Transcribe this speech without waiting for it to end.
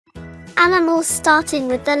Animals starting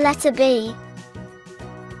with the letter B.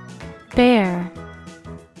 Bear,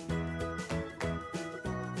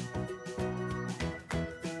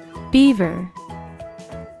 beaver,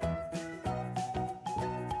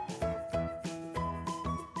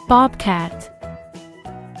 bobcat,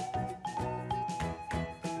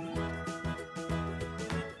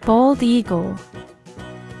 bald eagle,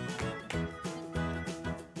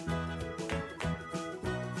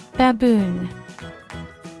 baboon,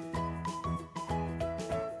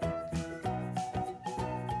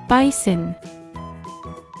 bison,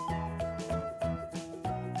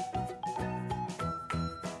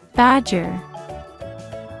 badger,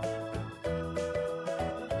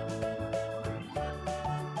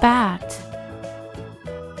 bat,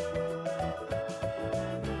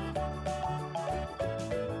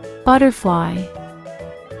 butterfly,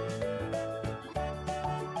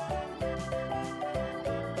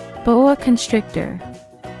 boa constrictor,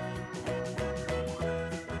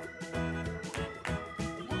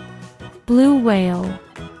 blue whale,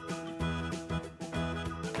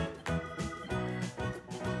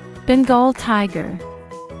 Bengal tiger,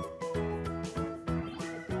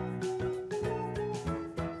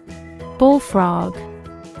 bullfrog,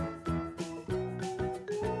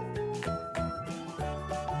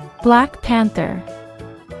 black panther,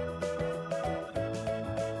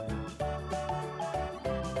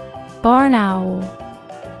 barn owl,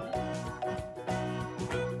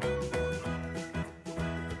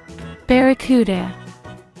 barracuda,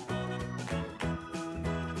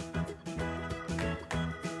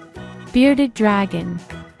 bearded dragon,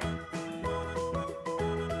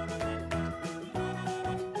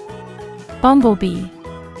 bumblebee,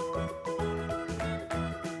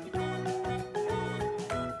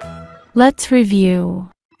 let's review.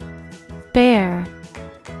 Bear.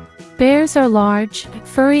 Bears are large,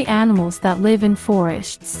 furry animals that live in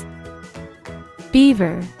forests.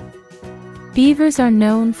 Beaver. Beavers are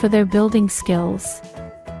known for their building skills.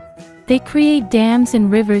 They create dams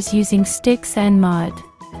and rivers using sticks and mud.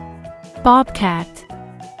 Bobcat.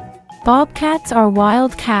 Bobcats are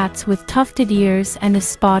wild cats with tufted ears and a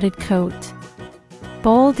spotted coat.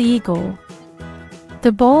 Bald eagle.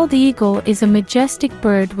 The bald eagle is a majestic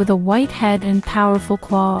bird with a white head and powerful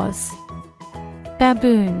claws.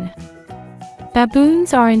 Baboon.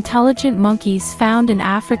 Baboons are intelligent monkeys found in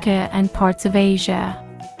Africa and parts of Asia.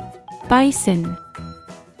 Bison.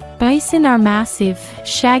 Bison are massive,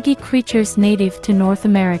 shaggy creatures native to North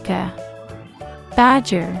America.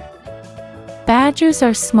 Badger. Badgers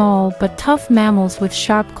are small but tough mammals with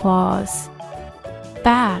sharp claws.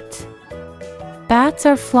 Bat. Bats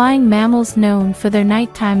are flying mammals known for their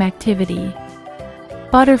nighttime activity.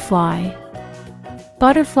 Butterfly.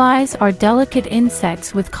 Butterflies are delicate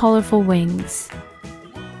insects with colorful wings.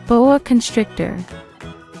 Boa constrictor.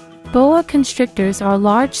 Boa constrictors are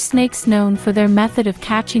large snakes known for their method of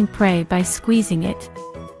catching prey by squeezing it.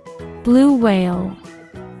 Blue whale.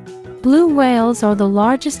 Blue whales are the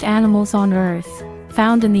largest animals on Earth,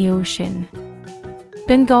 found in the ocean.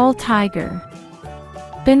 Bengal tiger.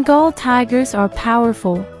 Bengal tigers are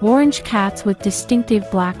powerful, orange cats with distinctive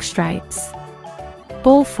black stripes.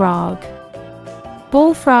 Bullfrog.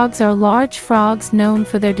 Bullfrogs are large frogs known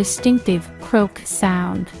for their distinctive croak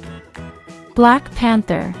sound. Black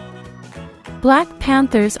panther. Black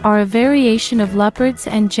panthers are a variation of leopards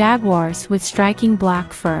and jaguars with striking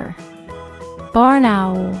black fur. Barn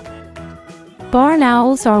owl. Barn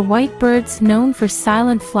owls are white birds known for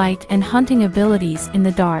silent flight and hunting abilities in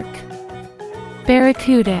the dark.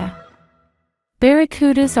 Barracuda.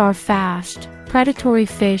 Barracudas are fast, predatory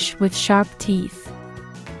fish with sharp teeth.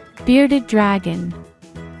 Bearded dragon.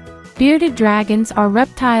 Bearded dragons are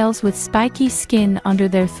reptiles with spiky skin under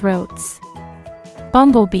their throats.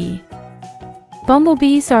 Bumblebee.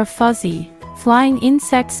 Bumblebees are fuzzy, flying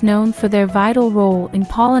insects known for their vital role in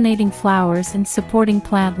pollinating flowers and supporting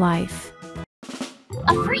plant life.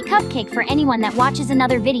 A free cupcake for anyone that watches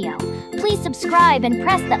another video. Please subscribe and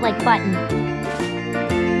press that like button.